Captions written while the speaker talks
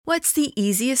What's the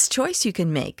easiest choice you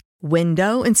can make?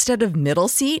 Window instead of middle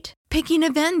seat? Picking a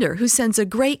vendor who sends a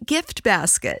great gift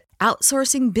basket?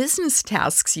 Outsourcing business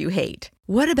tasks you hate?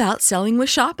 What about selling with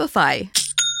Shopify?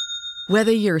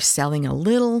 Whether you're selling a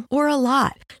little or a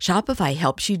lot, Shopify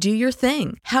helps you do your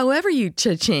thing, however you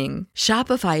cha-ching.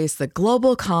 Shopify is the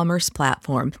global commerce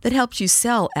platform that helps you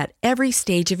sell at every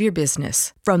stage of your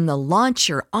business. From the launch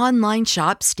your online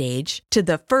shop stage to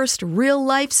the first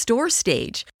real-life store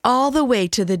stage, all the way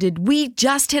to the did we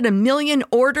just hit a million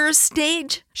orders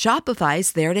stage.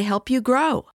 Shopify's there to help you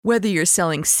grow. Whether you're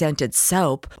selling scented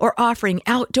soap or offering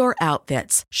outdoor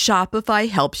outfits, Shopify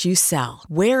helps you sell.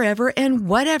 Wherever and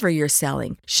whatever you're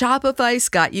selling, Shopify's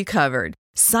got you covered.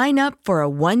 Sign up for a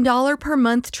 $1 per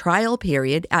month trial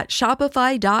period at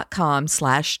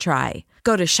shopify.com/try.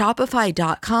 Go to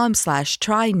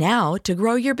shopify.com/try now to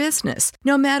grow your business,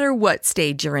 no matter what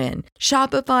stage you're in.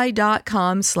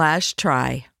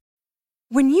 Shopify.com/try.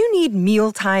 When you need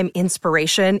mealtime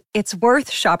inspiration, it's worth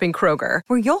shopping Kroger,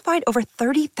 where you'll find over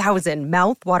 30,000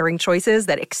 mouth-watering choices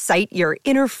that excite your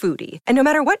inner foodie. And no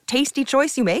matter what tasty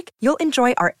choice you make, you'll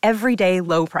enjoy our everyday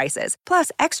low prices,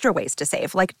 plus extra ways to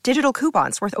save, like digital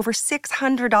coupons worth over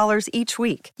 $600 each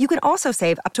week. You can also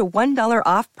save up to $1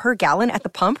 off per gallon at the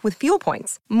pump with fuel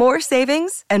points. More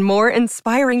savings and more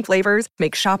inspiring flavors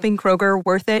make shopping Kroger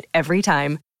worth it every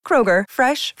time. Kroger,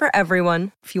 fresh for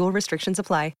everyone. Fuel restrictions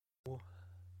apply.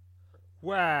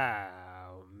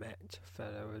 Wow, met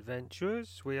fellow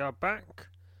adventurers, we are back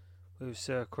with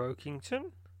Sir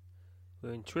Croakington.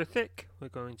 We're in Trithik. We're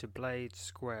going to Blade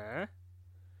Square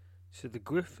to the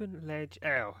Griffin Ledge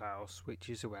Alehouse,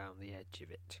 which is around the edge of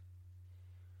it.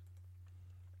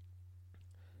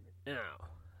 Now,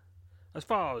 as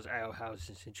far as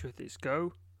alehouses in Trithik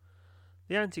go,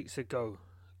 the antics that go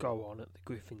on at the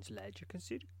Griffin's Ledge are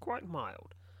considered quite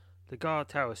mild. The guard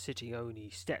tower sitting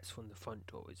only steps from the front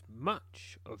door is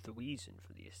much of the reason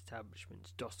for the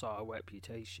establishment's docile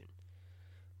reputation.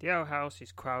 The alehouse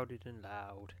is crowded and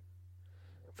loud,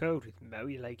 filled with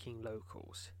merry-making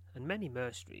locals, and many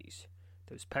mercenaries.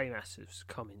 Those paymasters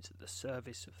come into the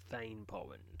service of Thane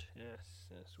Porrand. Yes,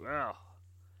 well,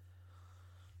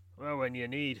 when you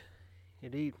need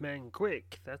men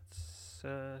quick, that's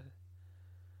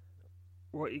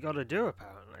what you got to do,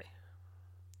 apparently.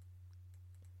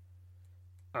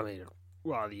 I mean,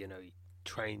 well, you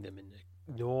train them in the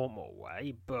normal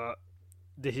way, but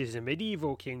this is a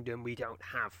medieval kingdom. We don't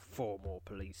have formal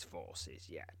police forces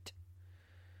yet.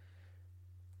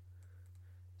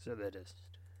 So they're just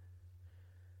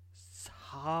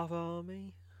half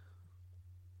army.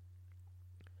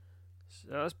 So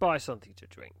let's buy something to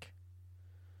drink.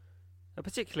 A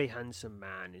particularly handsome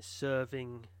man is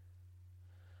serving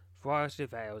a variety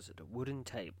of ales at a wooden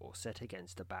table set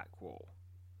against a back wall.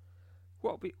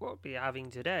 What be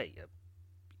having today?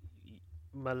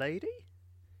 My lady?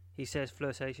 He says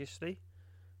flirtatiously.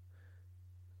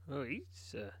 Oh,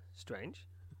 he's strange.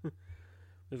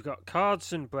 We've got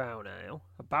Cardson brown ale,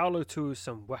 a barrel or two of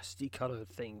some rusty-coloured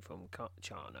thing from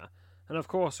China, and of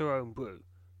course our own brew,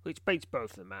 which beats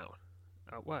both of them out.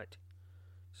 Outright.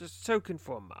 Just a token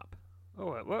for a map.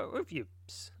 Alright, what have you...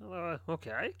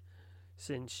 okay.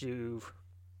 Since you've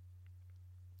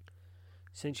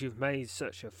made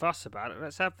such a fuss about it,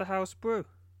 let's have the house brew.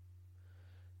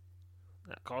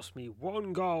 That cost me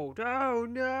 1 gold. Oh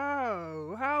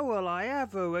no! How will I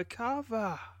ever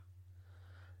recover?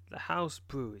 The house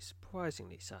brew is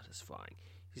surprisingly satisfying.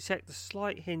 You detect the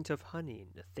slight hint of honey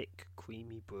in the thick,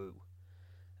 creamy brew.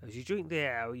 As you drink the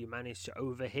ale, you manage to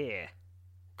overhear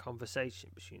a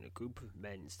conversation between a group of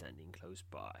men standing close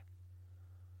by.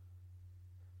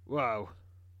 Whoa.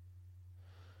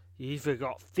 You either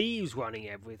got thieves running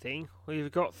everything, or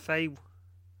you've got Thane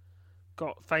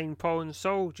Porrand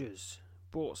soldiers,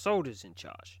 brought soldiers in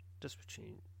charge. Just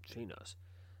between us.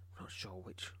 I'm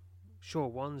not sure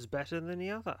one's better than the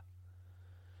other.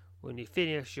 When you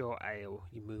finish your ale,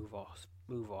 you move off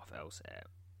elsewhere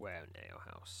in the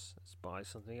alehouse. Let's buy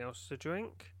something else to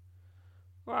drink.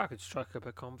 Or I could strike up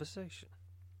a conversation.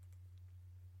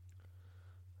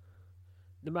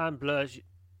 The man blushes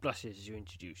as you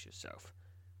introduce yourself,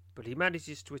 but he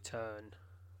manages to return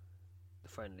the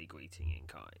friendly greeting in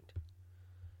kind.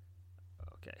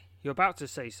 Okay, you're about to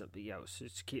say something else to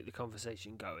keep the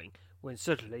conversation going, when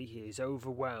suddenly he is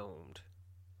overwhelmed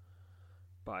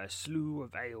by a slew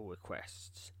of ale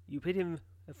requests. You bid him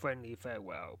a friendly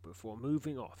farewell before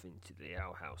moving off into the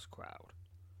alehouse crowd.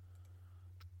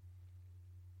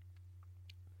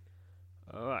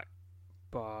 Alright,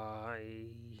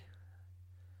 buy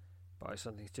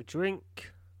something to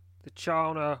drink. The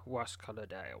China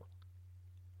rust-coloured ale.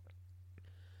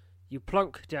 You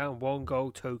plunk down 1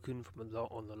 gold token from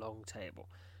on the long table,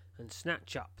 and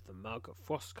snatch up the mug of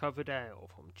frost-covered ale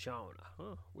from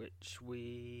China, which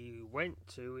we went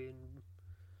to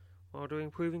while doing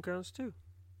Proving Grounds 2.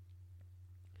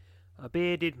 A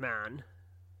bearded man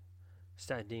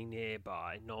standing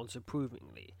nearby nods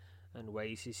approvingly and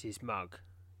raises his mug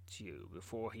to you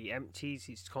before he empties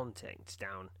its contents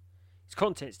down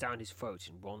his throat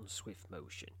in one swift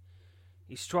motion.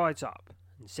 He strides up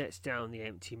and sets down the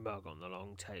empty mug on the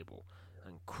long table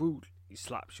and crudely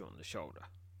slaps you on the shoulder.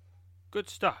 Good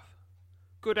stuff.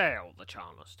 Good ale, the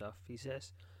China stuff, he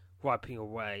says, wiping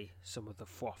away some of the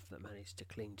froth that managed to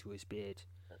cling to his beard.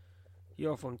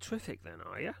 You're from Trynd then,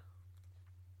 are you?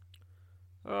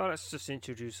 Oh, let's just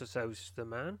introduce ourselves to the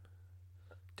man.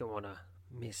 Don't want to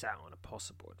miss out on a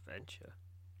possible adventure.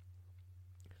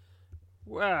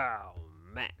 Well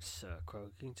met, Sir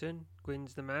Croakington,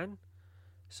 grins the man.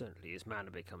 Suddenly his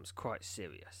manner becomes quite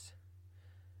serious,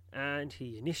 and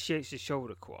he initiates a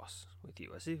shoulder cross with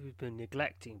you as if he's been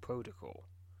neglecting protocol.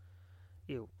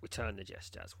 You return the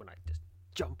gesture when I just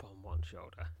jump on one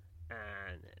shoulder,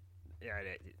 and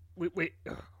we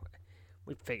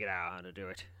figured out how to do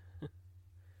it.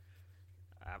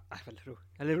 I have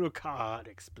a little card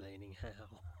explaining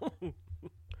how.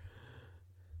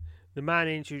 The man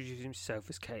introduces himself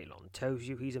as Kalon, tells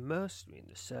you he's a mercenary in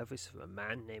the service of a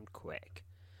man named Quick.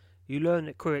 You learn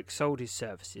that Quick sold his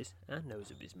services, and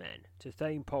those of his men, to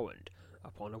Thane Poland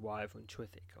upon arrival in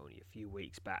Trynd only a few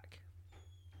weeks back.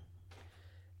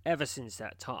 Ever since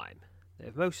that time, they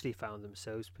have mostly found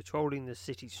themselves patrolling the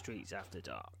city streets after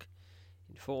dark,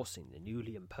 enforcing the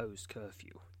newly imposed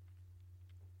curfew.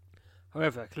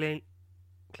 However,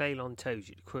 Kalon tells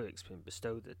you that Quick's been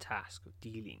bestowed the task of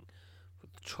dealing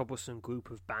with the troublesome group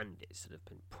of bandits that have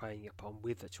been preying upon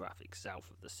river traffic south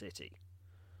of the city.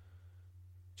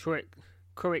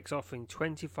 Quick's offering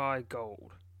 25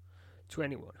 gold to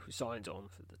anyone who signs on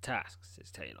for the task, says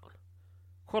Talon.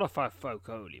 Qualified folk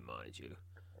only, mind you,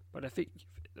 but I think you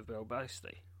fit the bill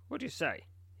nicely. What do you say?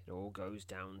 It all goes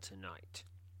down tonight.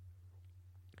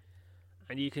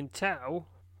 And you can tell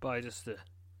by just the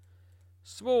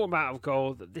small amount of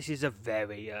gold that this is a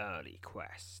very early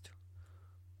quest.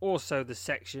 Also, the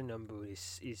section number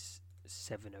is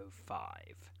 705.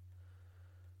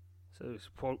 So it's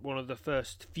one of the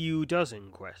first few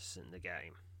dozen quests in the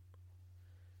game.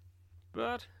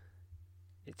 But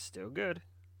it's still good.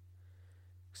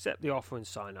 Accept the offer and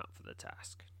sign up for the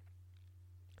task.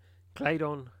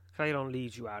 Claydon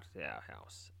leads you out of the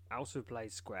outhouse, out of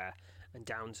Blade Square, and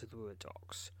down to the river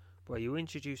docks, where you're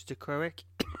introduced to Croak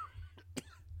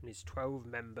and his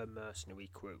 12-member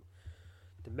mercenary crew.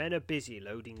 The men are busy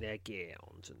loading their gear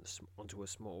onto a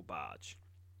small barge.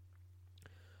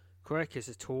 Croak is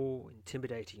a tall,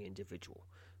 intimidating individual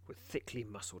with thickly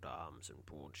muscled arms and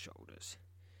broad shoulders.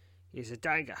 He has a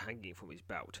dagger hanging from his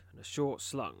belt and a short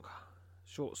sword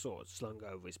slung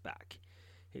over his back.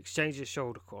 He exchanges a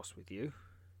shoulder cross with you,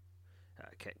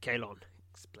 Kalon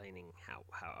explaining how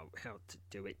to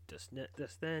do it just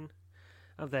then,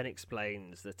 and then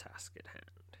explains the task at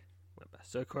hand. Remember,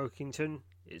 Sir Croakington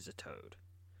is a toad.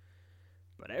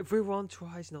 But everyone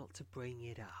tries not to bring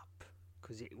it up,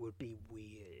 because it would be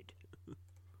weird.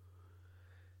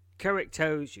 Carrick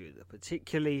tells you that a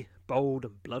particularly bold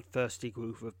and bloodthirsty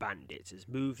group of bandits has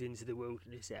moved into the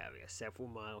wilderness area several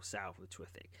miles south of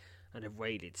Trynd and have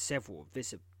raided several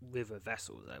river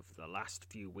vessels over the last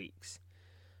few weeks.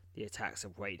 The attacks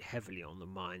have weighed heavily on the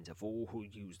minds of all who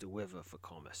use the river for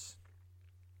commerce.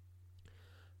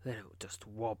 Then it will just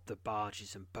rob the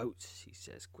barges and boats, he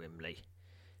says grimly.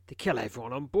 They kill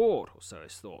everyone on board, or so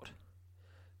is thought,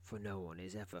 for no one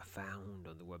is ever found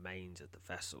on the remains of the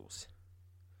vessels.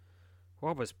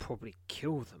 Robbers probably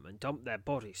kill them and dump their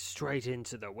bodies straight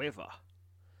into the river.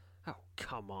 Oh,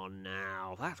 come on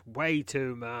now, that's way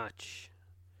too much.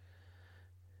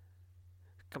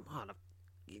 Come on,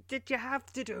 did you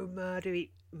have to do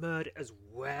murder as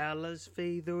well as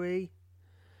thievery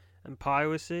and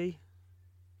piracy?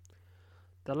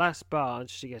 The last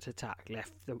barge to get attacked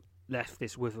left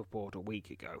this river port a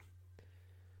week ago.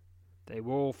 They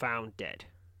were all found dead,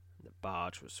 and the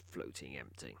barge was floating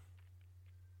empty.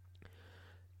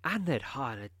 And they'd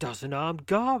hired a dozen armed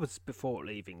guards before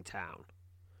leaving town.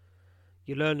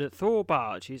 You learn that 4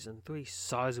 barges and 3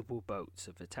 sizable boats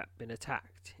have been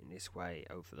attacked in this way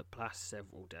over the past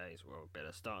several days. Well, we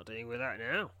better start dealing with that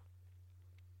now.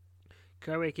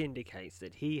 Carrick indicates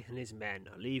that he and his men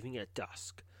are leaving at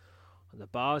dusk on the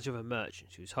barge of a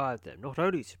merchant who's hired them not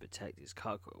only to protect his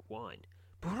cargo of wine,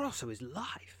 but also his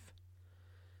life.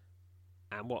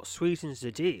 And what sweetens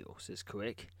the deal, says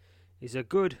Carrick, is our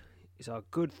good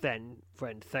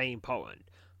friend Thane Poland,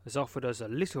 has offered us a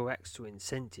little extra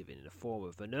incentive in the form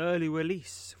of an early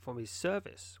release from his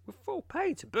service, with full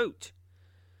pay to boot.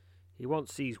 He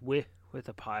wants these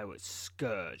wither pirates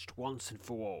scourged once and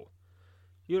for all.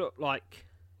 You look like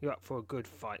you're up for a good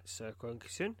fight, Sir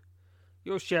Grunkerson.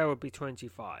 Your share would be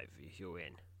 25 if you're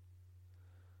in.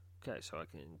 Okay, so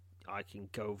I can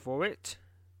go for it.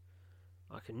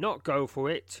 I can not go for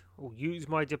it, or use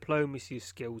my diplomacy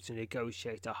skills to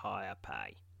negotiate a higher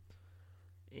pay.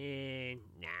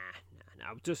 Nah.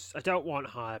 I don't want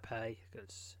higher pay,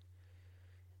 because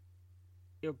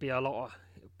it'll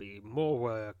be more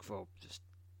work for just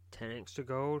 10 extra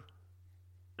gold.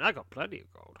 And I got plenty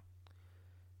of gold.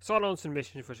 Sign on some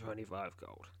mission for 25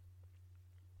 gold.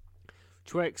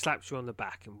 Drake slaps you on the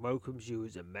back and welcomes you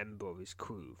as a member of his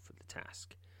crew for the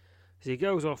task. As he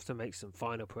goes off to make some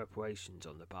final preparations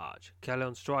on the barge,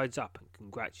 Kellon strides up and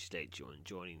congratulates you on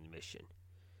joining the mission.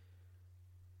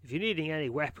 If you're needing any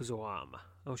weapons or armour,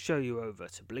 I'll show you over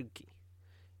to Blinky,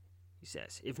 he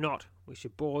says. If not, we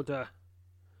should board the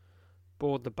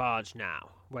barge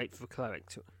now. Wait for Cleric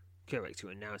to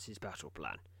announce his battle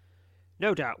plan.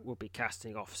 No doubt we'll be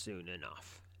casting off soon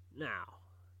enough. Now,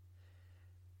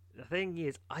 the thing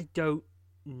is, I don't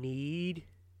need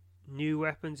new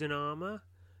weapons and armour,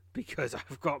 because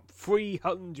I've got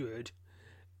 300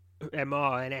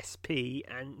 MR and SP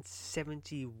and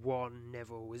 71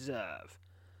 Neville Reserve.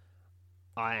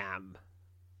 I am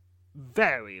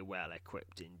very well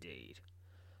equipped indeed.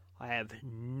 I have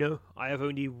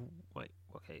only...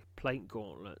 plate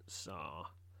gauntlets are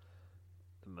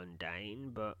the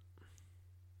mundane, but...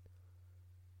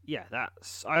 yeah,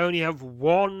 I only have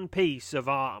one piece of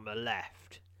armour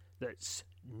left that's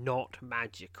not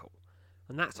magical,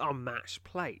 and that's unmatched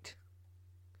plate.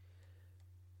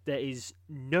 There is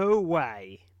no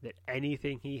way that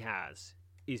anything he has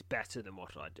is better than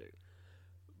what I do.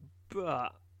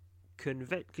 But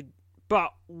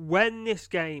when this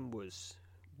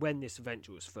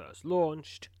adventure was first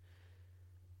launched,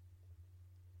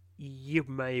 you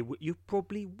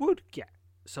probably would get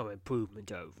some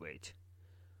improvement over it.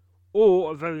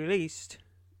 Or, at very least,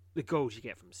 the gold you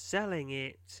get from selling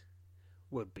it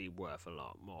would be worth a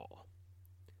lot more.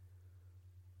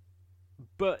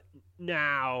 But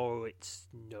now it's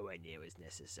nowhere near as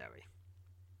necessary.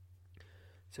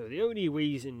 So the only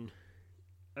reason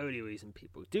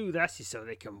people do this is so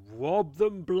they can rob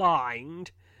them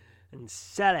blind and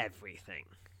sell everything.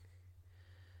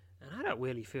 And I don't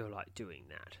really feel like doing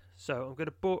that. So I'm going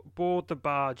to board the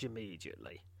barge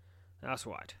immediately. That's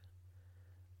right.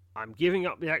 I'm giving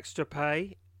up the extra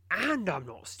pay, and I'm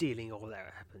not stealing all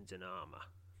their weapons and armour.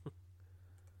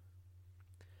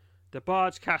 The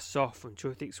barge casts off from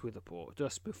Trithic's Witherport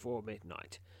just before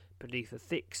midnight, beneath a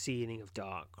thick ceiling of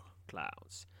dark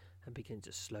clouds, and begins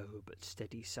a slow but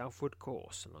steady southward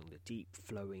course along the deep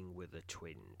flowing Wither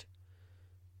Trynd.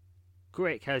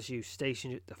 Crick has you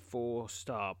stationed at the fore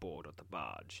starboard of the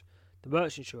barge. The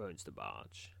merchant who owns the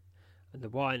barge, and the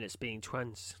wine that's being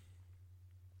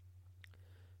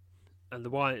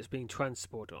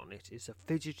transported on it is a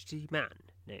fidgety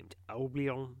man named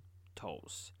Albion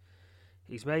Tolls.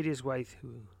 He's made his way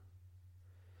through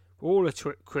all of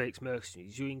Crick's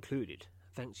mercenaries, you included,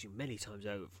 thanks you many times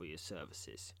over for your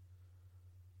services.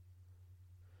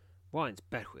 Wine's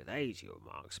better with age, he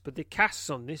remarks, but the casks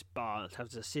on this bar don't have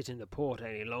to sit in the port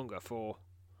any longer for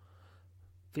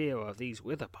fear of these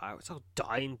wither pirates. I'll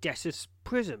die in Dessus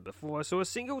prison before I saw a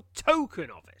single token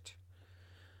of it.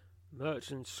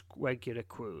 Merchant's regular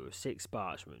crew of 6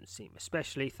 bargemen seem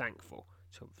especially thankful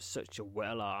to have such a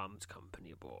well-armed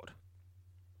company aboard.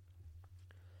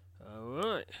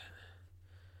 Alright.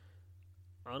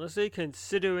 Honestly,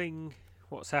 considering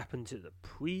what's happened to the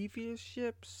previous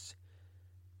ships,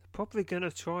 they're probably going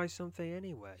to try something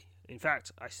anyway. In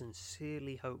fact, I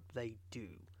sincerely hope they do.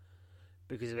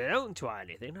 Because if they don't try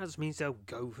anything, that just means they'll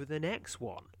go for the next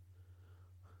one.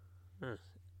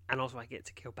 And also I get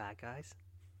to kill bad guys.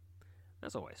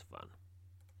 That's always fun.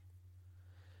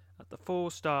 At the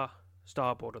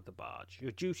starboard of the barge,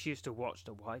 your duty is to watch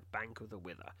the right bank of the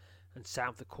Wither and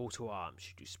sound the call to arms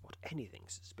should you spot anything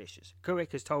suspicious.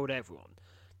 Kurik has told everyone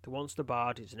that once the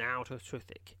barge is out of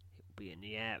Trithik, it will be in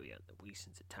the area that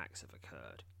recent attacks have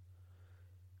occurred.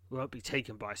 We won't be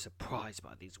taken by surprise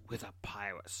by these Wither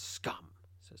pirate scum,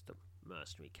 says the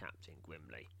mercenary captain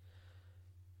grimly.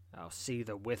 I'll see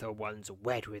the Wither ones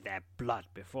wed with their blood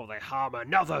before they harm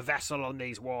another vessel on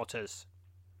these waters.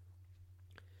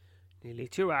 Nearly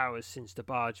 2 hours since the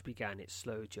barge began its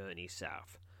slow journey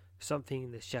south, something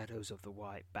in the shadows of the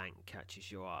white bank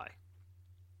catches your eye.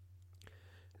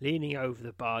 Leaning over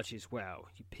the barge's well,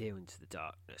 you peer into the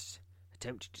darkness,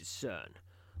 attempting to discern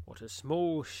what a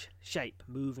small shape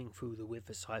moving through the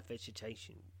riverside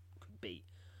vegetation could be.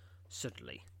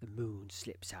 Suddenly, the moon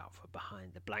slips out from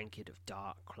behind the blanket of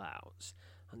dark clouds,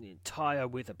 and the entire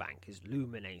riverbank is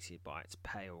illuminated by its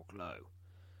pale glow.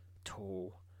 A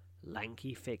tall,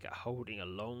 lanky figure holding a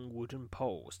long wooden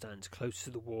pole stands close to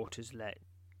the water's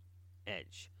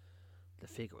edge. The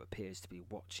figure appears to be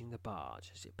watching the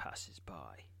barge as it passes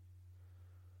by.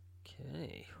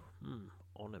 Okay,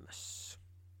 ominous.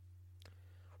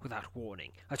 Without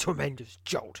warning, a tremendous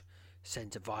jolt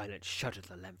sends a violent shudder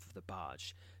the length of the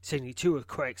barge, sending two of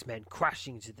Craig's men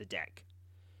crashing into the deck.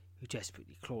 You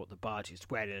desperately claw at the barge's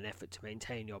rail in an effort to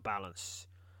maintain your balance.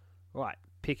 Right,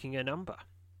 picking a number.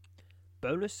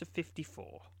 Bonus of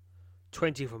 54.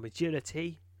 20 from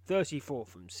agility, 34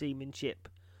 from seamanship.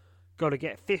 Gotta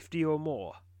get 50 or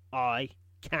more. I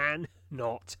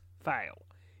cannot fail.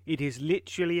 It is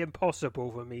literally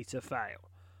impossible for me to fail.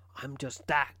 I'm just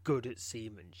that good at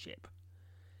seamanship.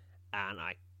 And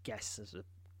I guess as a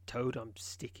toad I'm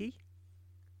sticky.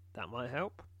 That might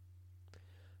help.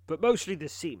 But mostly the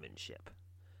seamanship.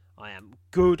 I am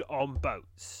good on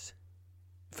boats.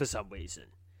 For some reason.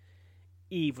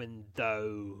 Even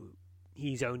though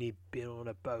he's only been on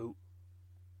a boat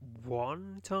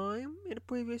one time in a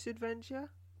previous adventure.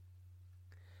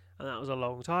 And that was a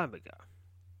long time ago.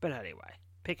 But anyway,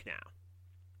 pick now.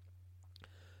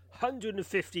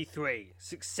 153.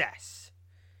 Success.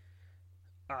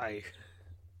 I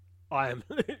am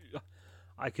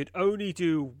I could only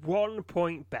do 1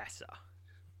 point better.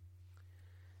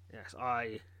 Yes,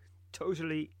 I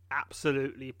totally,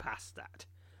 absolutely passed that.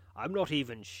 I'm not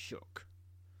even shook.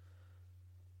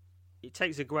 It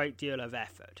takes a great deal of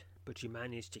effort, but you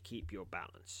manage to keep your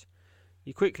balance.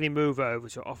 You quickly move over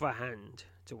to offer a hand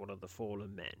to one of the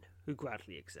fallen men, who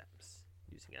gladly accepts,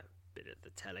 using a bit of the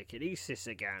telekinesis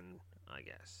again, I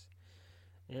guess.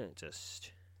 Yeah,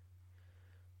 just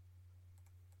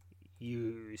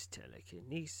use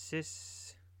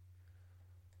telekinesis.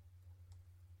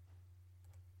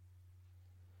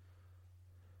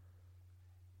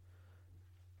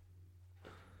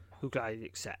 Who gladly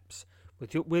accepts.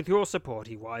 With your support,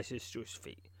 he rises to his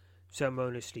feet,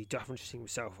 ceremoniously dusting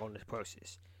himself on the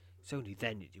process. It's only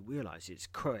then that you realise it's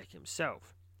Craig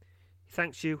himself. He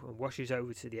thanks you and rushes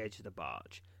over to the edge of the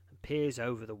barge and peers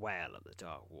over the whale at the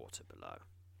dark water below.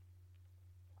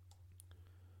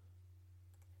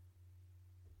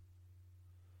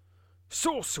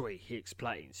 Sorcery, he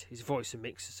explains, his voice a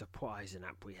mix of surprise and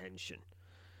apprehension.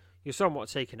 You're somewhat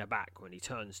taken aback when he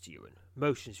turns to you and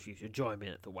motions for you to join in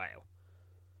at the whale.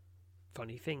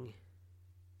 Funny thing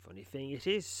it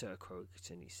is, Sir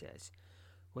Crokerton, he says,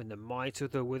 when the might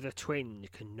of the Wither Trynd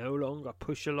can no longer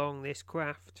push along this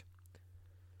craft.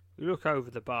 You look over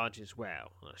the barge as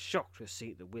well, and are shocked to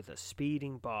see the Wither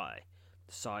speeding by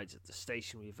the sides of the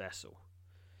stationary vessel.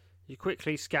 You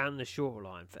quickly scan the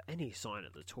shoreline for any sign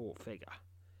of the tall figure,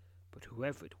 but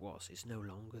whoever it was is no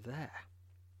longer there.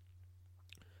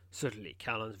 Suddenly,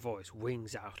 Callan's voice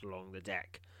rings out along the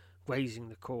deck, raising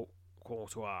the call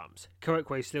to arms. Carrick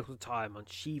wastes little time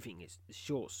unsheathing his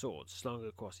short sword slung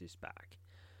across his back,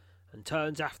 and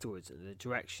turns afterwards in the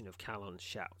direction of Callan's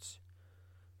shouts.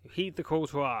 You heed the call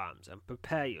to arms and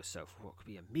prepare yourself for what could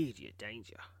be immediate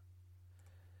danger.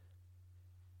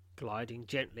 Gliding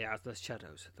gently out of the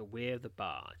shadows at the rear of the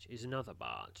barge is another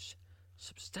barge,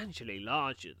 substantially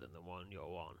larger than the one you're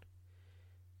on.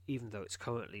 Even though it's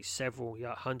currently several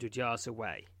hundred yards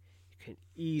away, you can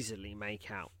easily make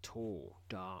out tall,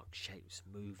 dark shapes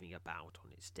moving about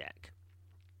on its deck.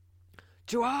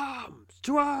 To arms!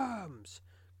 To arms!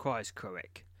 Cries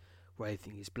Carrick,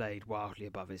 waving his blade wildly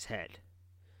above his head.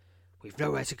 We've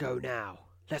nowhere to go now.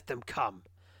 Let them come.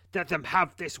 Let them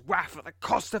have this wrath at the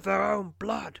cost of their own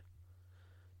blood.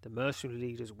 The mercenary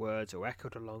leader's words are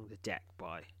echoed along the deck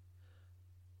by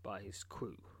his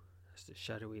crew as the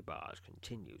shadowy barge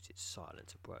continues its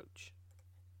silent approach.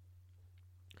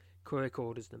 Carrick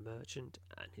orders the merchant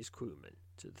and his crewmen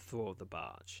to the fore of the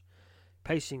barge,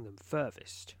 pacing them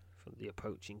furthest from the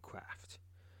approaching craft.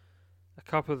 A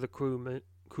couple of the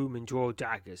crewmen draw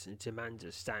daggers and demand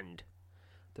to stand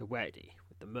the ready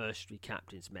with the mercenary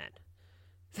captain's men.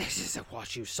 This isn't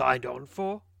what you signed on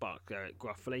for, barked Carrick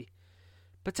gruffly.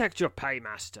 Protect your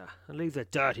paymaster and leave the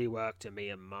dirty work to me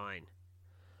and mine.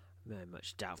 Very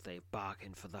much doubt they've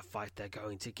bargained for the fight they're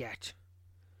going to get.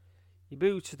 He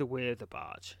moved to the rear of the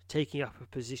barge, taking up a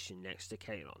position next to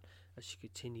Kalon as she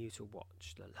continued to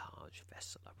watch the large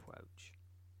vessel approach.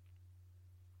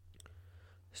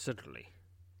 Suddenly,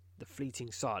 the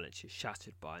fleeting silence is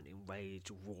shattered by an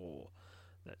enraged roar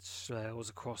that swells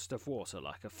across the water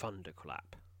like a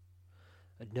thunderclap.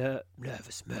 A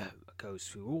nervous murmur goes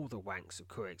through all the ranks of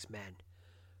Kurik's men.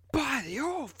 "By the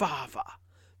All-Father!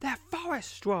 They're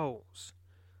forest trolls!"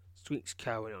 shrieks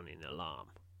Cohen in alarm.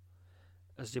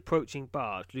 As the approaching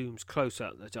barge looms closer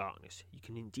in the darkness, you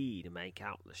can indeed make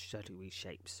out the shadowy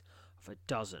shapes of a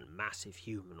dozen massive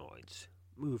humanoids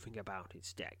moving about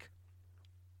its deck.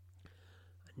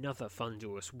 Another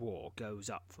thunderous roar goes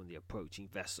up from the approaching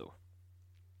vessel.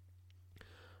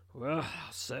 "Well,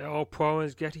 I'll say old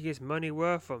Poran's getting his money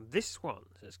worth from this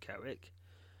one," says Cowick,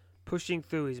 pushing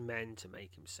through his men to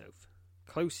make himself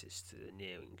closest to the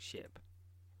nearing ship.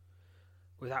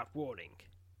 Without warning,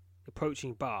 the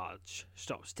approaching barge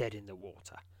stops dead in the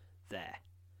water. There,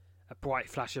 a bright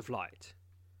flash of light.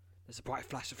 There's a bright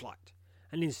flash of light,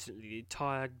 and instantly the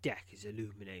entire deck is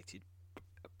illuminated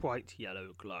a bright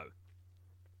yellow glow.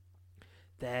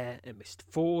 There, amidst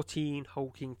 14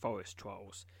 hulking forest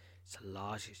trolls, is the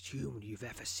largest human you've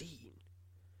ever seen,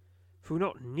 though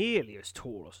not nearly as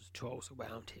tall as the trolls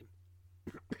around him.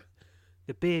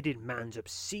 The bearded man's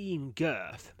obscene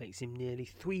girth makes him nearly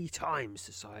 3 times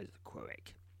the size of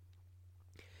Quirk.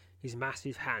 His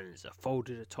massive hands are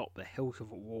folded atop the hilt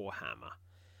of a warhammer,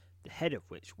 the head of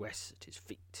which rests at his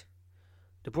feet.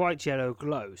 The bright yellow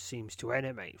glow seems to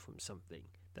emanate from something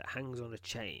that hangs on a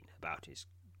chain about his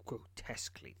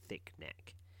grotesquely thick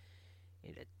neck.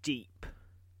 In a deep,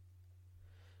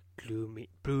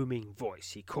 booming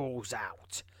voice he calls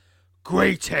out,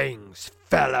 "Greetings,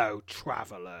 fellow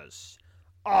travellers!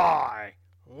 I,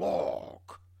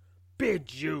 Lorg,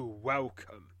 bid you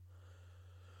welcome.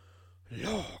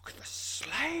 Lorg the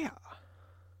Slayer,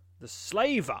 the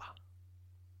Slaver."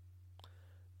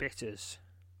 Bitters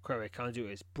Quirk under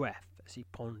his breath as he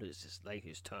ponders his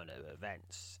latest turn of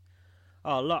events.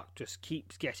 Our luck just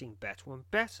keeps getting better and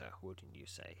better, wouldn't you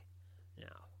say?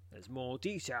 Now, there's more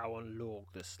detail on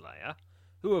Lorg the Slayer,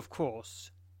 who, of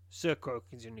course, Sir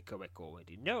Croakins and Quirk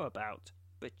already know about,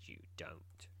 but you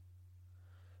don't.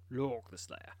 Lorg the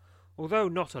Slayer, although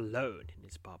not alone in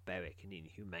his barbaric and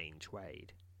inhumane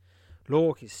trade,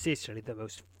 Lorg is certainly the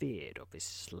most feared of his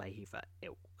slaver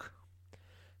ilk.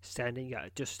 Standing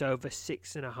at just over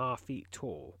 6.5 feet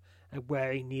tall and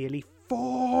weighing nearly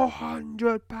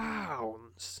 400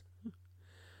 pounds.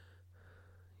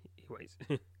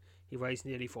 He weighs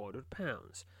nearly 400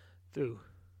 pounds. Through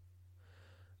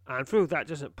that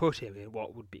doesn't put him in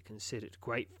what would be considered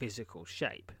great physical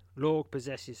shape. Lorg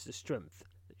possesses the strength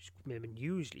that women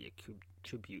usually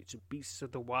attribute to beasts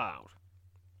of the wild.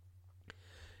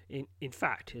 In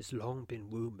fact, it has long been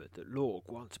rumoured that Lorg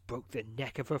once broke the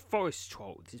neck of a forest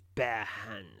troll with his bare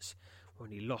hands when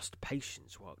he lost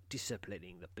patience while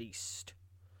disciplining the beast.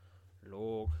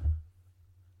 Lorg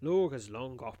has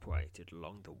long operated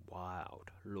along the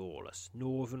wild, lawless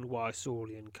northern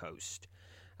Wysorian coast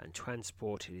and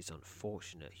transported his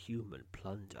unfortunate human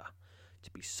plunder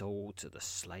to be sold to the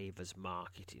slavers'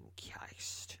 market in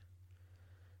Keist.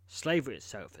 Slavery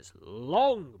itself has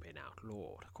long been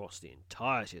outlawed across the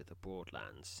entirety of the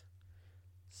Broadlands,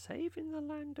 save in the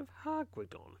land of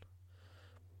Hagridon.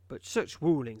 But such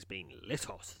rulings being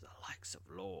little to the likes of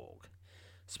Lorg,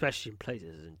 especially in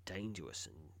places as dangerous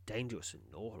and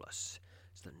lawless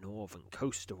as the northern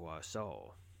coast of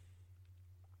Warsol.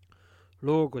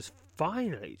 Lorg was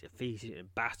finally defeated in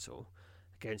battle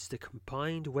against a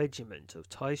combined regiment of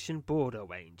Tyson Border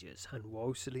Rangers and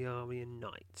Rosaliarian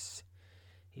Knights.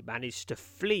 He managed to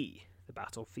flee the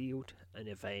battlefield and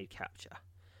evade capture,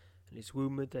 and it's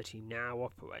rumoured that he now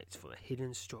operates from a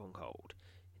hidden stronghold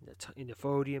in the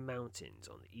Frodian Mountains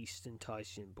on the eastern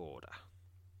Tysian border.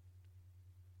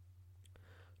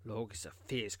 Lorg is a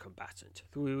fierce combatant,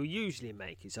 who will usually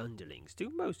make his underlings do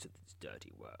most of his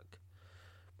dirty work.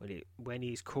 When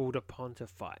he is called upon to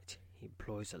fight, he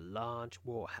employs a large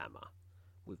warhammer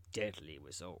with deadly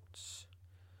results.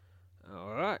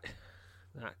 Alright,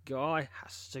 that guy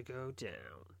has to go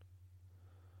down.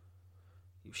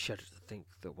 You shudder to think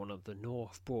that one of the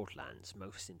North Broadlands'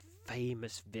 most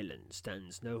infamous villains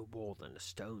stands no more than a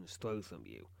stone's throw from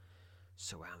you,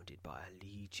 surrounded by a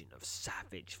legion of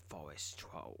savage forest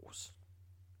trolls.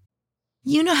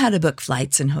 You know how to book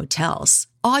flights and hotels.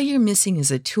 All you're missing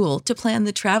is a tool to plan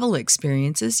the travel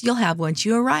experiences you'll have once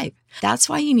you arrive. That's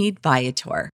why you need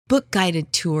Viator. Book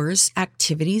guided tours,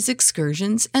 activities,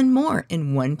 excursions, and more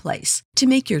in one place to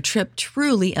make your trip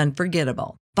truly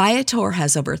unforgettable. Viator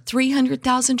has over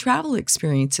 300,000 travel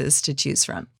experiences to choose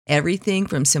from. Everything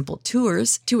from simple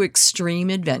tours to extreme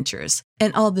adventures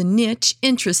and all the niche,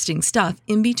 interesting stuff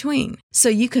in between. So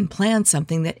you can plan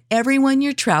something that everyone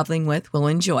you're traveling with will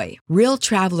enjoy. Real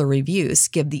traveler reviews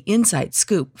give the inside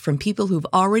scoop from people who've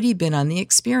already been on the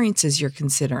experiences you're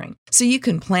considering. So you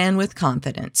can plan with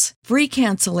confidence. Free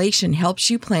cancellation helps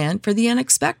you plan for the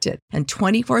unexpected. And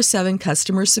 24/7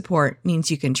 customer support means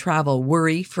you can travel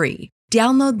worry-free.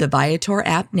 Download the Viator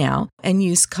app now and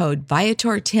use code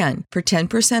Viator10 for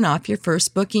 10% off your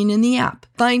first booking in the app.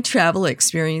 Find travel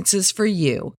experiences for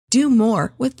you. Do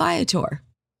more with Viator.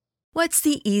 What's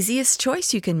the easiest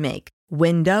choice you can make?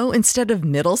 Window instead of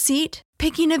middle seat?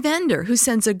 Picking a vendor who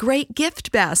sends a great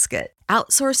gift basket?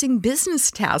 Outsourcing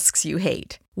business tasks you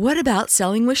hate? What about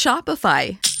selling with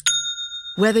Shopify?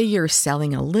 Whether you're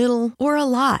selling a little or a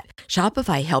lot,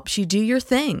 Shopify helps you do your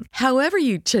thing, however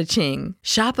you cha-ching.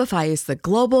 Shopify is the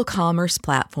global commerce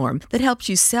platform that helps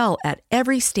you sell at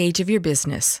every stage of your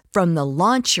business. From the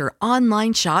launch your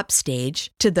online shop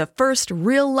stage to the first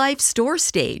real-life store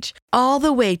stage, all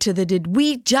the way to the did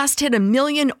we just hit 1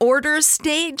 million orders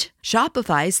stage.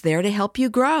 Shopify's there to help you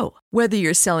grow. Whether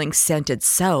you're selling scented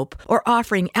soap or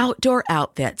offering outdoor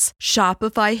outfits,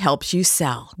 Shopify helps you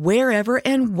sell. Wherever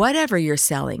and whatever you're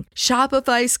selling,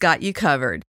 Shopify's got you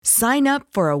covered. Sign up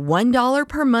for a $1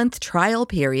 per month trial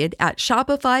period at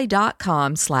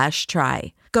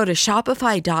shopify.com/try. Go to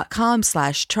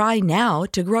shopify.com/try now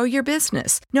to grow your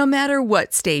business, no matter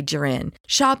what stage you're in.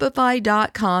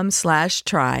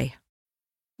 Shopify.com/try.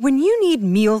 When you need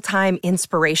mealtime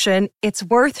inspiration, it's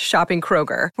worth shopping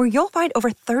Kroger, where you'll find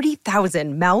over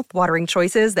 30,000 mouth-watering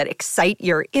choices that excite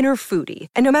your inner foodie.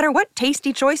 And no matter what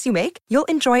tasty choice you make, you'll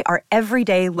enjoy our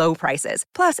everyday low prices,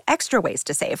 plus extra ways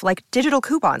to save, like digital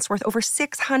coupons worth over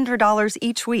 $600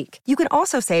 each week. You can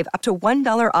also save up to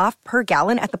 $1 off per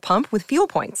gallon at the pump with fuel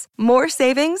points. More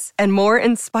savings and more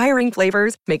inspiring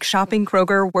flavors make shopping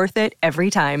Kroger worth it every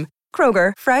time.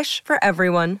 Kroger, fresh for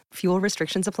everyone. Fuel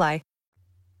restrictions apply.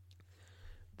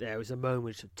 There is a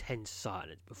moment of tense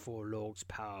silence before Log's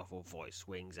powerful voice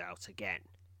rings out again.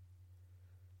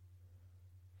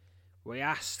 "We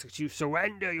ask that you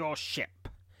surrender your ship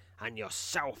and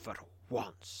yourself at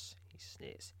once," he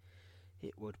sneers.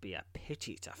 "It would be a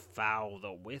pity to foul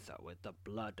the wither with the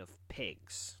blood of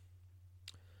pigs."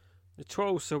 The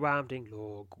trolls surrounding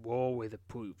Log roar with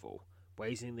approval,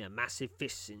 raising their massive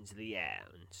fists into the air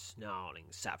and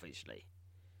snarling savagely.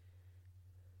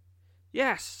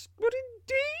 "Yes, would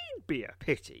indeed be a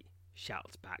pity,"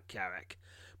 shouts back Carrick.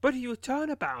 "But if you turn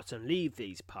about and leave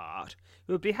these parts,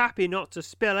 we would be happy not to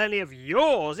spill any of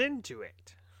yours into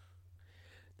it."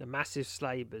 The massive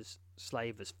slaver's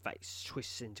face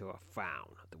twists into a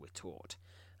frown at the retort,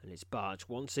 and his barge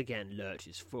once again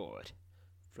lurches forward,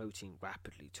 floating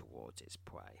rapidly towards its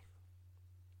prey.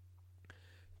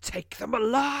 "Take them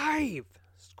alive!"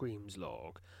 screams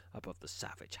Log above the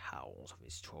savage howls of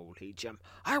his troll legion.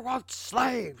 "I want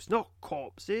slaves, not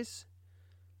corpses.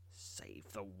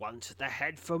 Save the one to the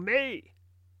head for me."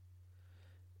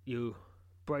 You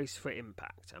brace for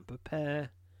impact and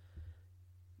prepare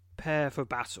for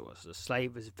battle as the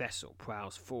slaver's vessel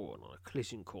plows forward on a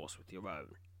collision course with your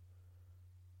own.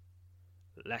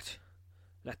 Let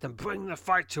them bring the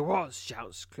fight to us,"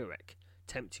 shouts Cleric,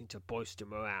 tempting to bolster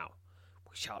morale.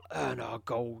 "We shall earn our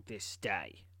gold this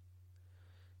day."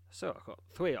 So I've got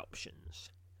 3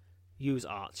 options. Use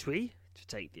archery to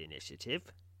take the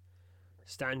initiative,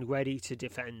 stand ready to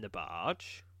defend the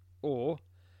barge, or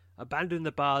abandon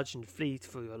the barge and flee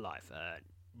for your life.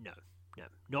 No,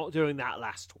 not doing that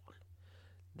last one.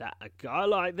 That a guy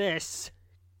like this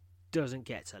doesn't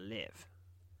get to live.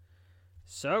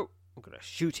 So I'm going to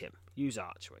shoot him. Use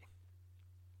archery.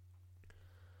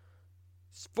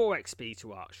 It's 4 XP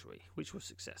to archery, which was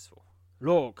successful.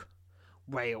 Log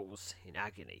wails in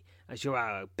agony as your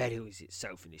arrow buries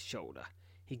itself in his shoulder.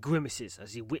 He grimaces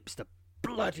as he whips the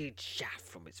bloodied shaft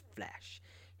from his flesh.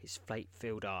 His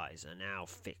flame-filled eyes are now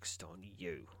fixed on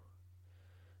you.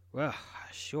 Well, I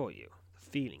assure you, the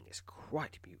feeling is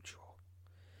quite mutual.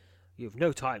 You have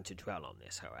no time to dwell on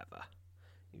this, however.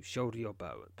 You shoulder your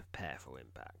bow and prepare for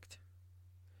impact.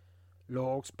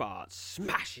 Log's barge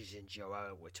smashes into your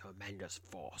own with tremendous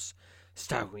force,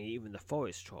 staggering even the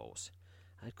forest trolls,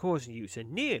 and causing you to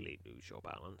nearly lose your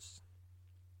balance.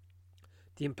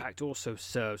 The impact also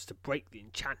serves to break the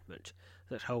enchantment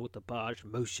that held the barge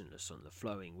motionless on the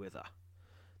flowing river.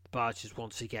 The barge is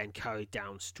once again carried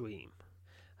downstream,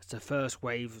 as the first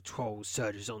wave of trolls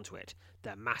surges onto it,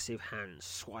 their massive hands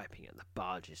swiping at the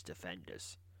barge's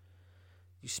defenders.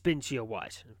 You spin to your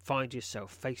right and find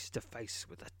yourself face to face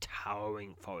with a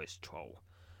towering forest troll,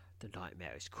 The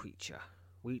nightmarish creature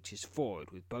reaches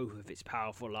forward with both of its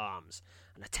powerful arms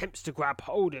and attempts to grab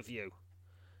hold of you.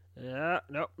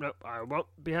 Nope, I won't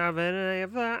be having any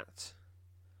of that.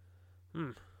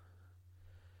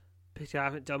 Pity I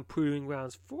haven't done Proving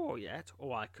Grounds 4 yet,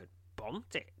 or I could bond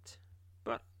it.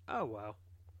 But, oh well.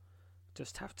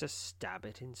 Just have to stab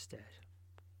it instead.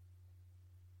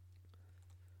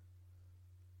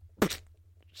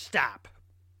 Stab!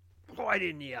 Right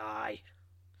in the eye.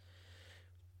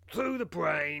 Through the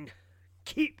brain.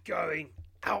 Keep going.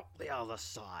 Out the other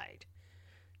side.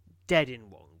 Dead in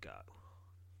one go.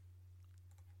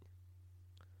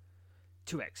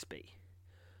 2 XP.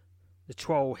 The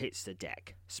troll hits the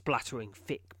deck, splattering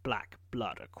thick black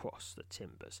blood across the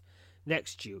timbers.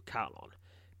 Next to you, Carlon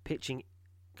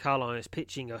is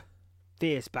pitching a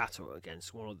fierce battle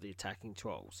against one of the attacking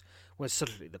trolls, when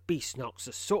suddenly the beast knocks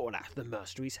a sword out of the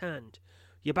mercenary's hand.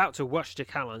 You're about to rush to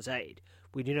Carlon's aid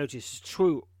when you notice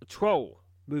a troll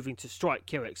moving to strike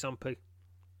Kirik's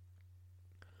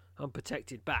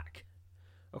unprotected back.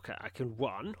 Okay, I can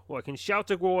run, or I can shout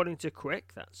a warning to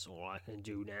Quick, that's all I can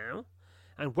do now,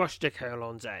 and rush to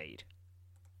Carlon's aid.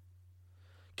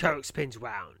 Kirik spins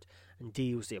round and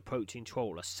deals the approaching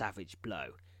troll a savage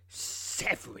blow,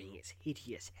 severing its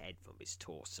hideous head from his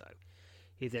torso.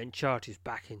 He then charges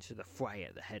back into the fray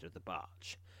at the head of the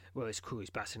barge, where his crew is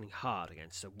battling hard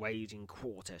against a raging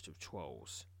quartet of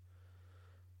trolls.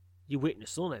 You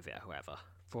witness none of it, however,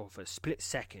 for a split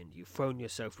second you've thrown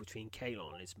yourself between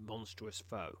Kalon and his monstrous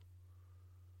foe,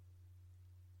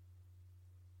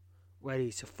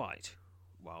 ready to fight,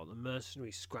 while the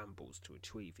mercenary scrambles to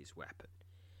retrieve his weapon.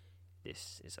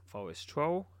 This is a forest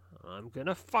troll, and I'm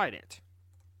gonna fight it.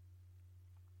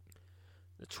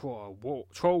 The troll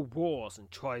roars and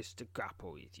tries to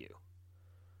grapple with you.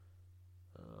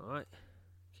 Alright,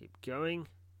 keep going.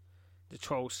 The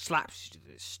troll slaps you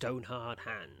with its stone-hard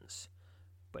hands,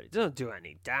 but it doesn't do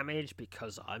any damage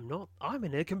because I'm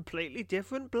in a completely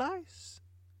different place.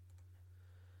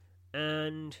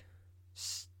 And...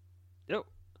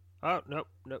 Oh, no.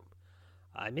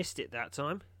 I missed it that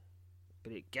time,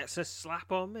 but it gets a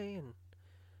slap on me and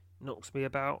knocks me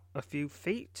about a few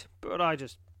feet, but I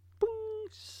just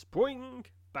spring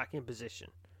back in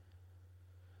position.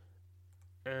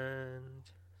 And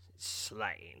it's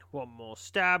slain. One more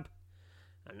stab,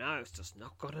 and now it's just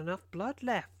not got enough blood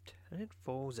left, and it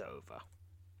falls over.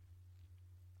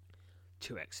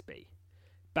 2 XP.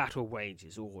 Battle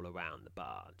wages all around the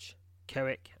barge.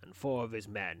 Kirik and 4 of his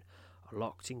men are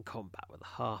locked in combat with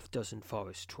a half-dozen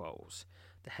forest trolls,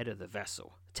 the head of the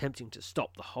vessel, attempting to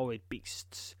stop the horrid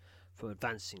beasts from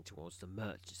advancing towards the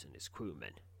merchant and his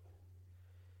crewmen.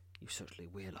 You suddenly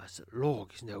realise that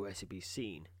Lorg is nowhere to be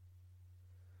seen.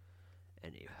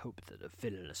 Any hope that the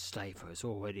villainous slaver has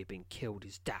already been killed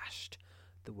is dashed.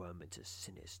 The moment's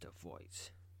sinister voice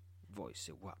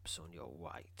erupts on your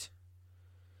right.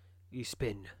 You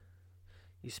spin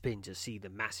to see the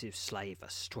massive slaver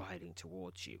striding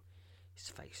towards you, his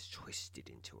face twisted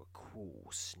into a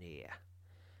cruel sneer,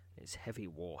 his heavy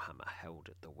warhammer held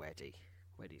at the ready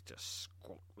to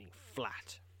squat me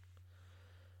flat.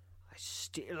 I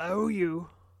still owe you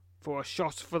a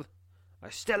shot for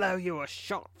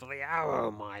the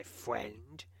arrow, my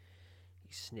friend,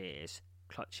 he sneers,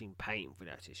 clutching painfully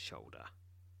at his shoulder.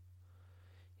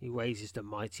 He raises the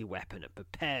mighty weapon and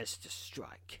prepares to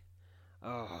strike.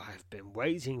 Oh, I've been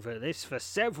waiting for this for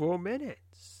several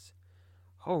minutes.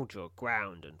 Hold your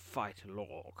ground and fight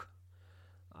Lorg.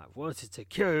 I wanted to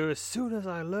kill you as soon as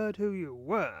I learned who you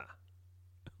were.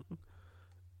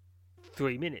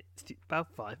 3 minutes, about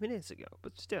 5 minutes ago,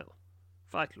 but still.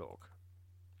 Fight Lorg.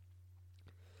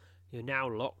 You're now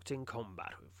locked in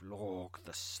combat with Lorg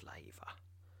the Slaver.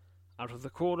 Out of the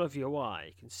corner of your eye,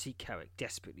 you can see Kirik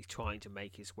desperately trying to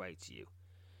make his way to you.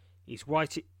 He's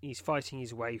fighting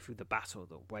his way through the battle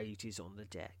that wages on the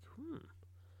deck.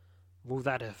 Will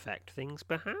that affect things,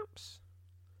 perhaps?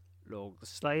 Lorg the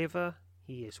Slaver,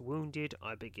 he is wounded,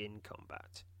 I begin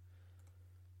combat.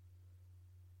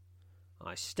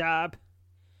 I stab.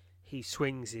 He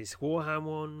swings his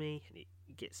warhammer on me, and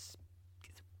he gets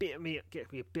me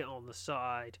a bit on the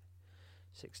side.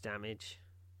 6 damage.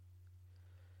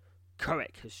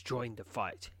 Kirik has joined the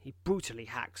fight. He brutally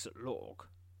hacks at Lorg.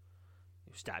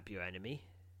 You stab your enemy,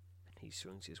 and he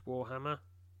swings his warhammer.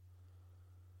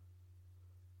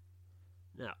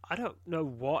 Now, I don't know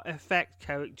what effect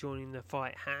Kirik joining the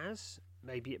fight has.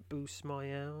 Maybe it boosts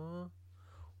my armor,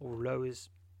 or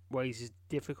raises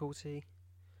difficulty.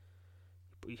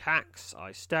 He hacks,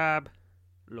 I stab,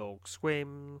 Lorg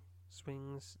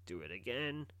swings, do it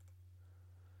again,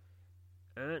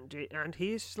 and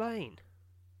he is slain.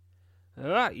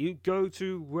 Alright, you go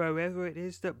to wherever it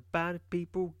is that bad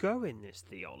people go in this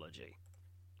theology.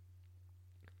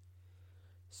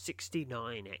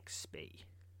 69 XP.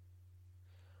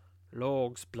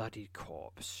 Lorg's bloodied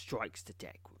corpse strikes the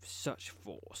deck with such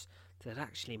force that it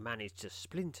actually managed to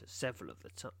splinter several of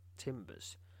the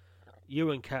timbers.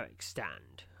 You and Carrick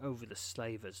stand over the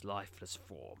slaver's lifeless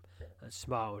form and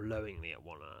smile knowingly at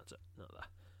one another,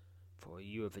 for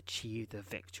you have achieved the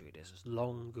victory that has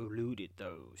long eluded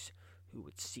those who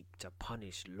would seek to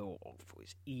punish Lorg for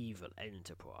his evil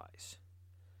enterprise.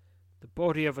 The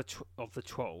body of the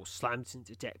troll slams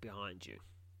into deck behind you,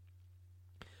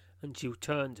 and you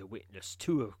turn to witness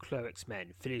two of Cleric's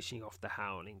men finishing off the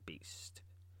howling beast.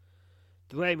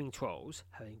 The raving trolls,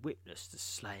 having witnessed the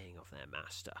slaying of their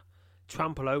master,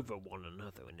 trample over one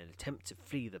another in an attempt to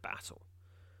flee the battle.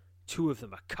 Two of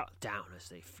them are cut down as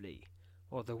they flee,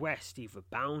 while the rest either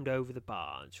bound over the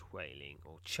barge railing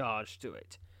or charge through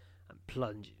it and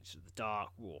plunge into the dark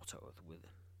water of the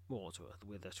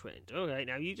Wither Trynd. Okay,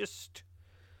 now you just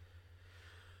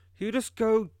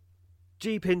go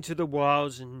deep into the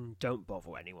wilds and don't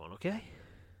bother anyone, okay?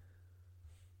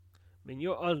 I mean,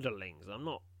 you're underlings. I'm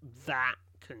not that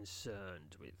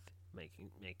concerned with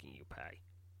making you pay.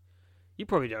 You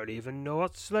probably don't even know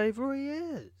what slavery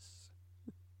is.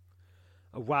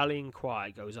 A wailing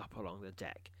cry goes up along the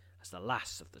deck as the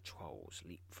last of the trolls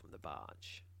leap from the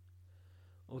barge.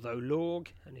 Although Lorg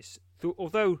and his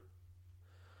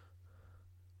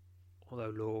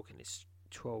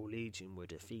troll legion were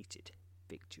defeated,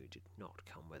 victory did not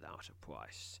come without a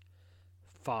price.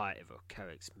 5 of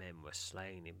Carrick's men were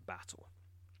slain in battle,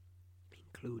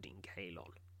 including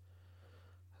Kalon.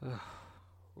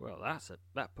 Well,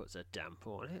 that puts a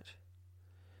damper on it.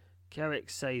 Carrick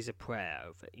says a prayer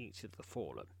over each of the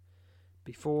fallen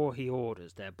before he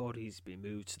orders their bodies be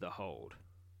moved to the hold.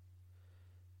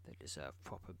 They deserve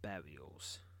proper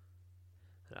burials,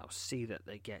 and I'll see that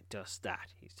they get just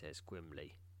that, he says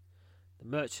grimly. The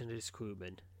merchant and his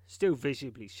crewmen, still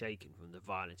visibly shaken from the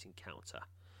violent encounter,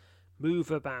 move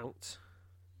about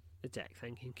the deck,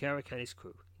 thanking Carrick and his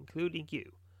crew, including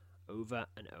you, over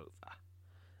and over,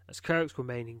 as Carrick's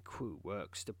remaining crew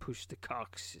works to push the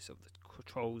carcasses of the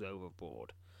trolls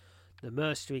overboard. The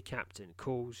mercenary captain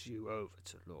calls you over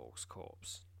to Lorg's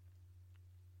corpse.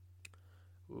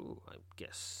 Ooh, I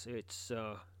guess it's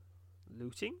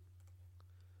looting?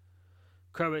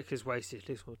 Carrick has wasted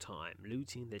little time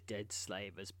looting the dead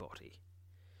slaver's body.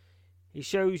 He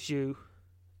shows you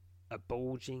a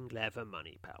bulging leather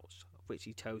money pouch, of which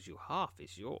he tells you half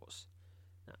is yours.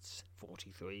 That's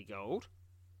 43 gold.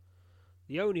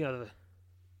 The only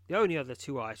other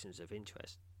 2 items of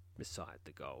interest, beside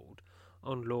the gold,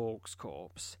 on Lorg's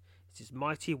corpse is his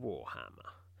mighty warhammer,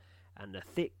 and a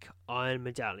thick iron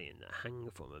medallion that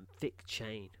hangs from a thick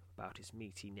chain about his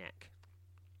meaty neck.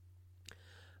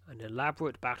 An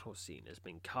elaborate battle scene has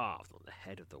been carved on the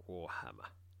head of the warhammer,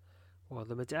 while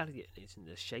the medallion is in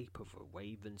the shape of a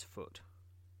raven's foot.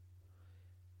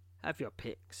 Have your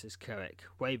pick, says Carrick,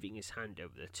 waving his hand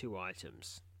over the 2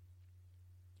 items.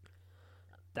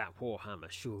 That warhammer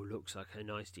sure looks like a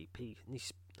nasty piece,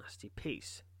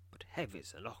 but heavy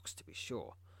as an ox to be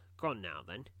sure. Go on now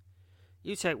then.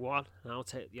 You take one, and I'll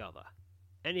take the other.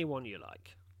 Any one you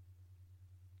like.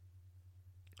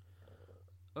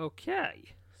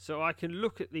 Okay, so I can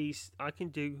look at these. I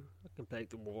can take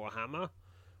the warhammer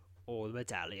or the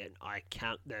medallion.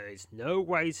 There is no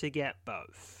way to get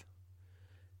both.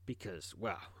 Because,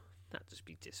 well, that'd just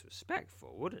be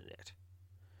disrespectful, wouldn't it?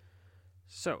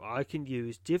 So I can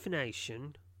use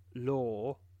divination,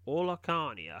 law, or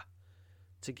arcana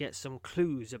to get some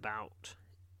clues about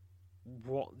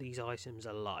what these items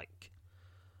are like.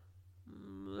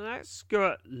 Let's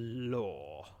go at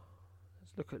law.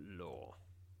 Let's look at law.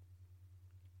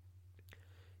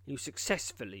 You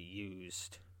successfully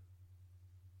used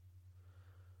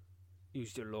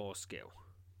your law skill.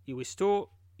 You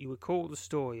recall the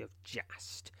story of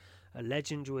Jast, a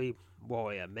legendary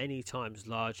warrior many times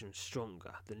larger and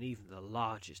stronger than even the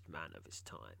largest man of his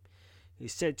time. He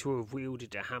is said to have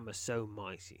wielded a hammer so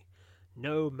mighty,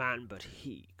 no man but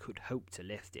he could hope to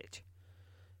lift it.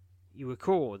 You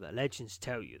recall that legends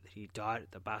tell you that he died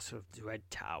at the Battle of the Red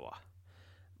Tower,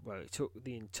 where it took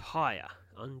the entire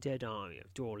undead army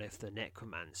of Dorlith the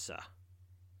Necromancer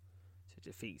to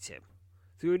defeat him.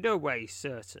 Though in no way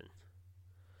certain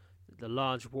that the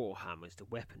large warhammer is the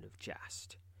weapon of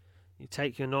Jast, you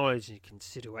take your knowledge into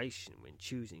consideration when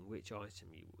choosing which item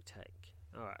you will take.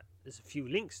 Alright, there's a few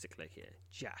links to click here.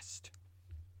 Jast.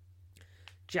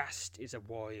 Jast is a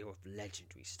warrior of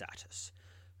legendary status,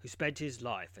 who spent his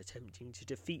life attempting to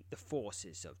defeat the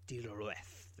forces of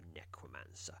Dorlith the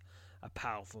Necromancer a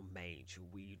powerful mage who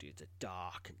wielded a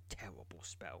dark and terrible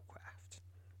spellcraft.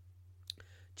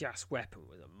 Jast's weapon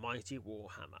was a mighty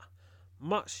warhammer,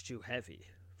 much too heavy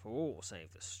for all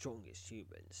save the strongest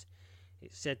humans.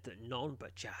 It said that none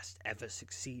but Jast ever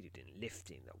succeeded in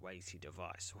lifting the weighty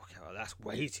device. Okay, well, that's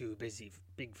way too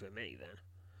big for me then.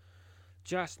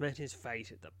 Jast met his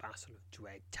fate at the Battle of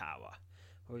Dread Tower,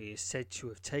 where he is said to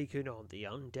have taken on the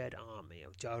undead army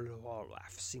of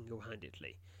Jolorolaf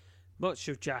single-handedly. Much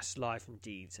of Jast's life and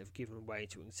deeds have given way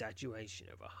to exaggeration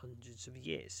over hundreds of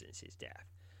years since his death,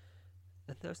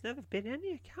 and there's never been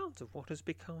any account of what has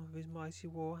become of his mighty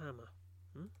warhammer.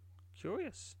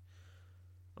 Curious.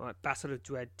 Alright, Battle of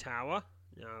Dread Tower.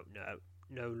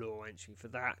 No lore entry for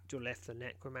that. Joleth the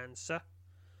Necromancer.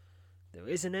 There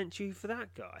is an entry for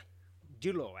that guy.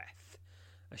 Joloreth,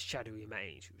 a shadowy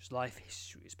mage whose life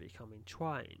history has become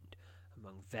entwined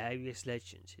among various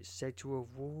legends, is said to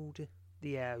have ruled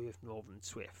the area of Northern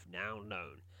Swift, now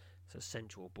known as the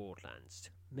Central Borderlands,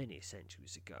 many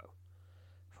centuries ago.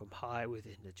 From high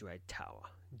within the Dread Tower,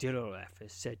 Joloreth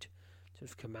is said to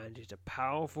have commanded a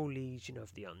powerful legion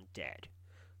of the undead,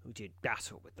 who did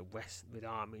battle with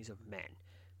armies of men,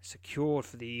 secured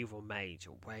for the evil mage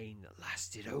a reign that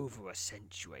lasted over a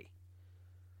century.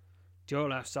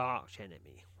 Jolaf's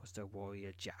arch-enemy was the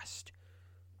warrior Jast,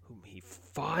 whom he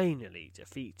finally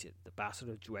defeated at the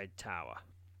Battle of Dread Tower.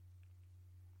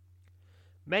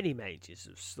 Many mages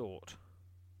have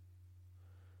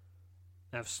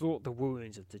sought the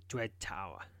ruins of the Dread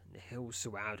Tower and the hills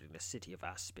surrounding the city of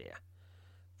Aspir,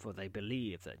 for they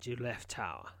believe that Joleth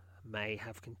Tower may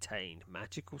have contained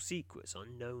magical secrets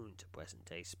unknown to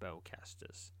present-day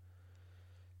spellcasters.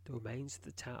 The remains of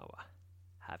the tower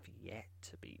have yet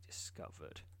to be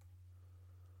discovered.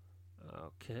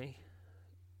 Okay.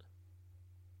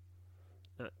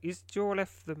 Is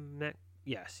Joleth the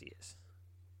Yes, he is.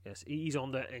 Yes, he's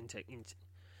on the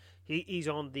he's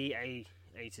on the A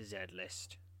to Z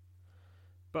list.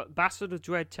 But Battle of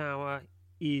Dread Tower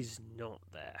is not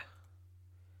there.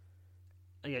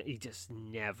 He just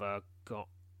never got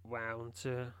round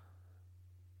to.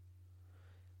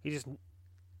 He just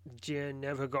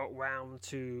never got round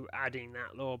to adding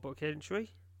that lore book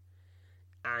entry,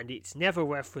 and it's never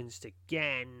referenced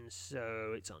again,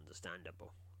 so it's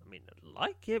understandable. I mean, I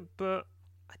like it, but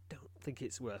I don't think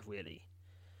it's worth really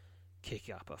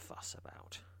kicking up a fuss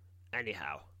about.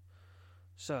 Anyhow,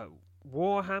 so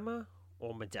Warhammer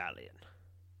or Medallion?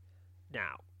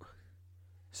 Now,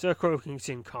 Sir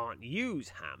Croakington can't use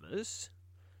hammers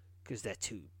because they're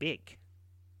too big.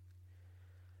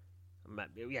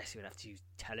 Yes, he would have to use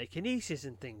telekinesis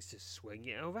and things to swing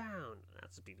it around.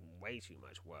 That's been way too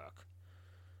much work.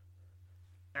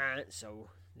 And so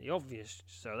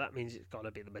that means it's got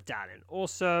to be the Medallion.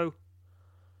 Also,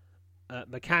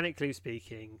 mechanically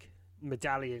speaking,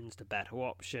 Medallion's the better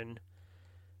option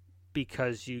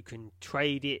because you can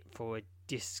trade it for a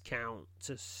discount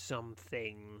to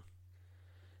something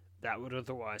that would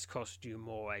otherwise cost you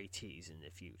more ATs in the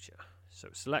future. So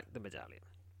select the Medallion.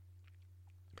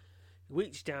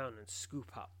 Reach down and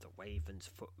scoop up the Raven's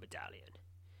Foot Medallion.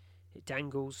 It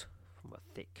dangles from a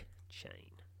thick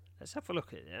chain. Let's have a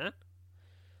look at that.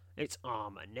 It's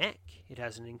armor neck. It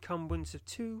has an encumbrance of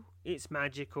 2. It's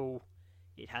magical.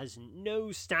 It has no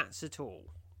stats at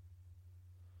all.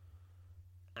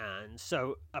 And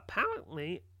so,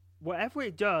 apparently, whatever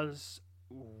it does,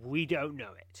 we don't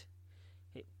know it.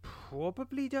 It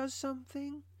probably does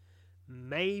something.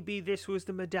 Maybe this was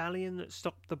the medallion that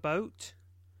stopped the boat.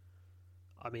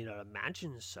 I mean, I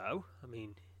imagine so. I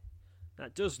mean,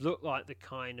 that does look like the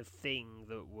kind of thing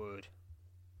that would.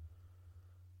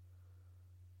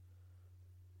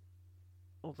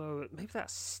 Although, maybe that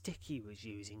stick he was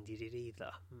using did it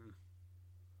either.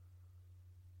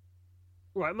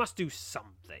 Right, it must do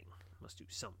something.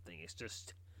 It's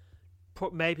just.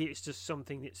 Maybe it's just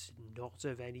something that's not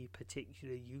of any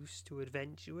particular use to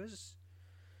adventurers.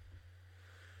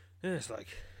 And it's like,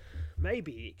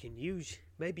 maybe you can use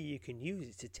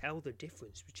it to tell the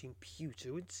difference between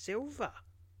pewter and silver.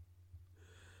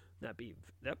 That'd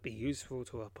be useful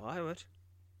to a pirate.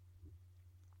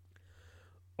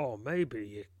 Or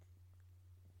maybe it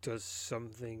does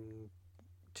something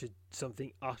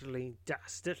utterly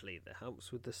dastardly that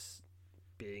helps with this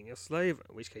being a slave,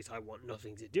 in which case I want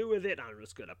nothing to do with it. I'm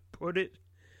just going to put it.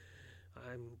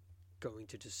 I'm going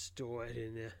to just store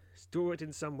it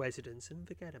in some residence and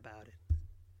forget about it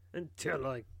until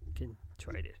I can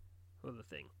trade it for the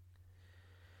thing.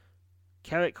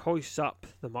 Carrick hoists up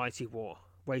the weighty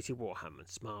warhammer and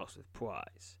smiles with pride.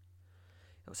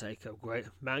 It'll take a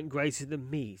man greater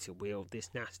than me to wield this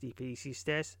nasty piece, he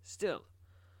says. Still,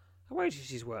 I wager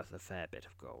she's worth a fair bit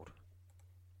of gold.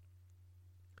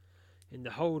 In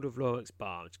the hold of Lorik's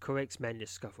barge, Kurek's men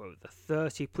discover over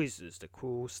 30 prisoners the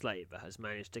cruel slaver has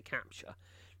managed to capture,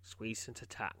 squeeze into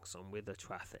attacks on with the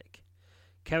traffic.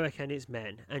 Kerek and his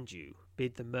men, and you,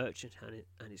 bid the merchant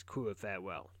and his crew a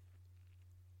farewell,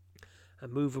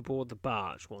 and move aboard the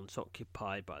barge once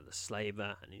occupied by the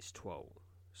slaver and his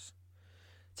trolls.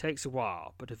 It takes a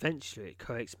while, but eventually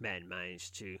Kurek's men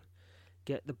manage to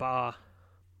get the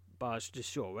barge to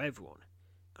shore. Everyone,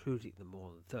 including the more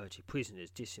than 30 prisoners,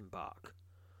 disembark.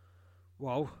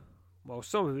 While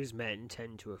some of his men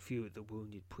tend to a few of the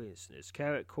wounded prisoners,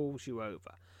 Kerek calls you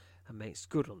over and makes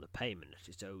good on the payment that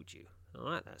is owed you.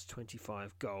 Alright, that's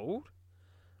 25 gold.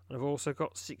 And I've also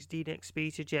got 16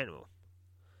 XP to General.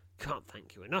 Can't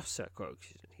thank you enough, Sir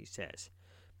Croakson, he says,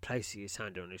 placing his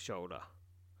hand on his shoulder.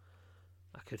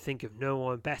 I could think of no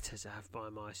one better to have by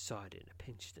my side in a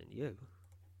pinch than you.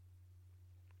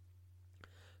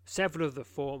 Several of the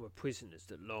former prisoners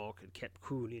that Lork had kept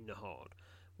cruelly in the hold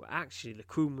were actually the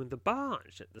crewmen of the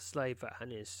barge that the slaver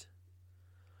and his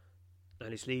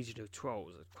legion of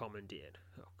trolls had commandeered.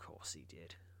 Of course he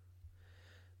did.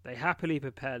 They happily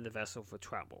prepared the vessel for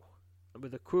travel, and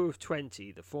with a crew of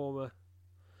 20, the former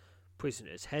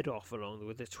prisoners head off along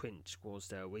with the Trynd towards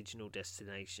their original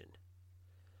destination.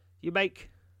 You make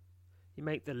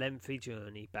the lengthy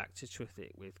journey back to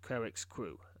Trithik with Kerek's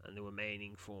crew and the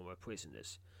remaining former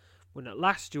prisoners. When at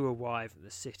last you arrive at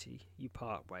the city, you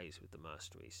part ways with the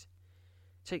mercenaries.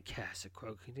 Take care, Sir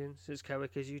Croakington, says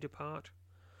Kerek as you depart.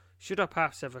 Should our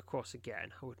paths ever cross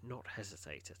again, I would not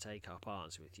hesitate to take up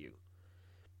arms with you.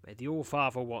 May the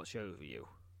All-Father watch over you,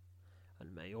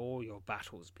 and may all your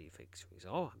battles be victories.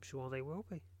 Oh, I'm sure they will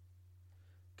be.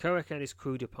 Kerek and his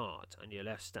crew depart, and you're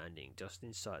left standing just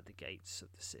inside the gates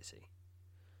of the city.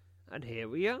 And here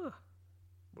we are.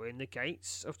 We're in the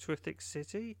gates of Trithik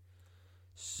City.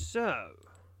 So,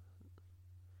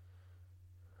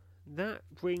 that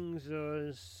brings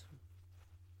us...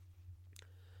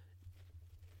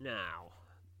 Now,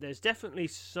 there's definitely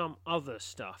some other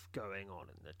stuff going on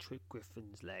in the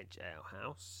Griffin's Ledge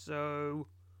alehouse, so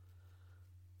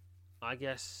I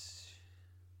guess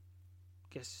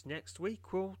next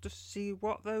week we'll just see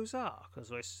what those are,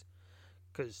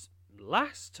 because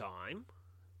last time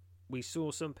we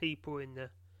saw some people in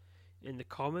the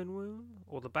common room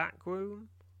or the back room.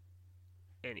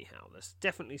 Anyhow, there's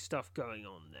definitely stuff going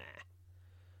on there,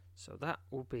 so that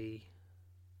will be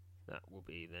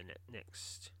the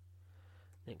next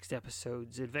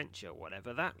episode's adventure,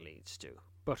 whatever that leads to.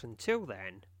 But until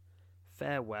then,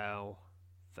 farewell,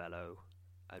 fellow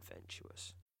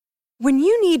adventurers. When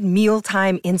you need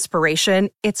mealtime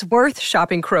inspiration, it's worth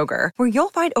shopping Kroger, where you'll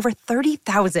find over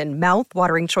 30,000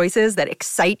 mouth-watering choices that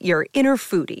excite your inner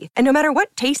foodie. And no matter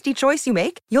what tasty choice you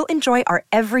make, you'll enjoy our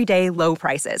everyday low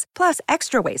prices, plus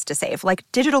extra ways to save, like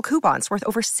digital coupons worth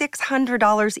over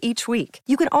 $600 each week.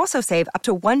 You can also save up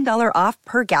to $1 off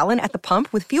per gallon at the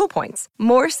pump with fuel points.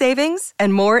 More savings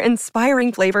and more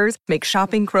inspiring flavors make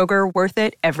shopping Kroger worth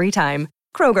it every time.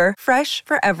 Kroger, fresh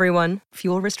for everyone.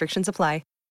 Fuel restrictions apply.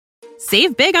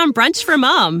 Save big on brunch for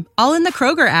mom, all in the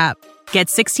Kroger app. Get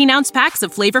 16-ounce packs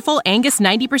of flavorful Angus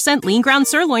 90% lean ground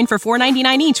sirloin for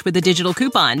 $4.99 each with a digital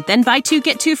coupon. Then buy 2,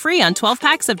 get 2 free on 12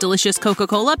 packs of delicious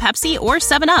Coca-Cola, Pepsi, or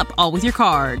 7-Up, all with your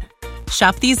card.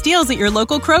 Shop these deals at your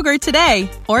local Kroger today,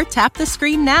 or tap the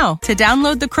screen now to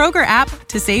download the Kroger app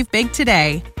to save big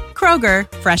today.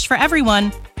 Kroger, fresh for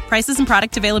everyone. Prices and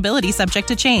product availability subject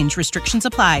to change. Restrictions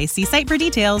apply. See site for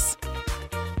details.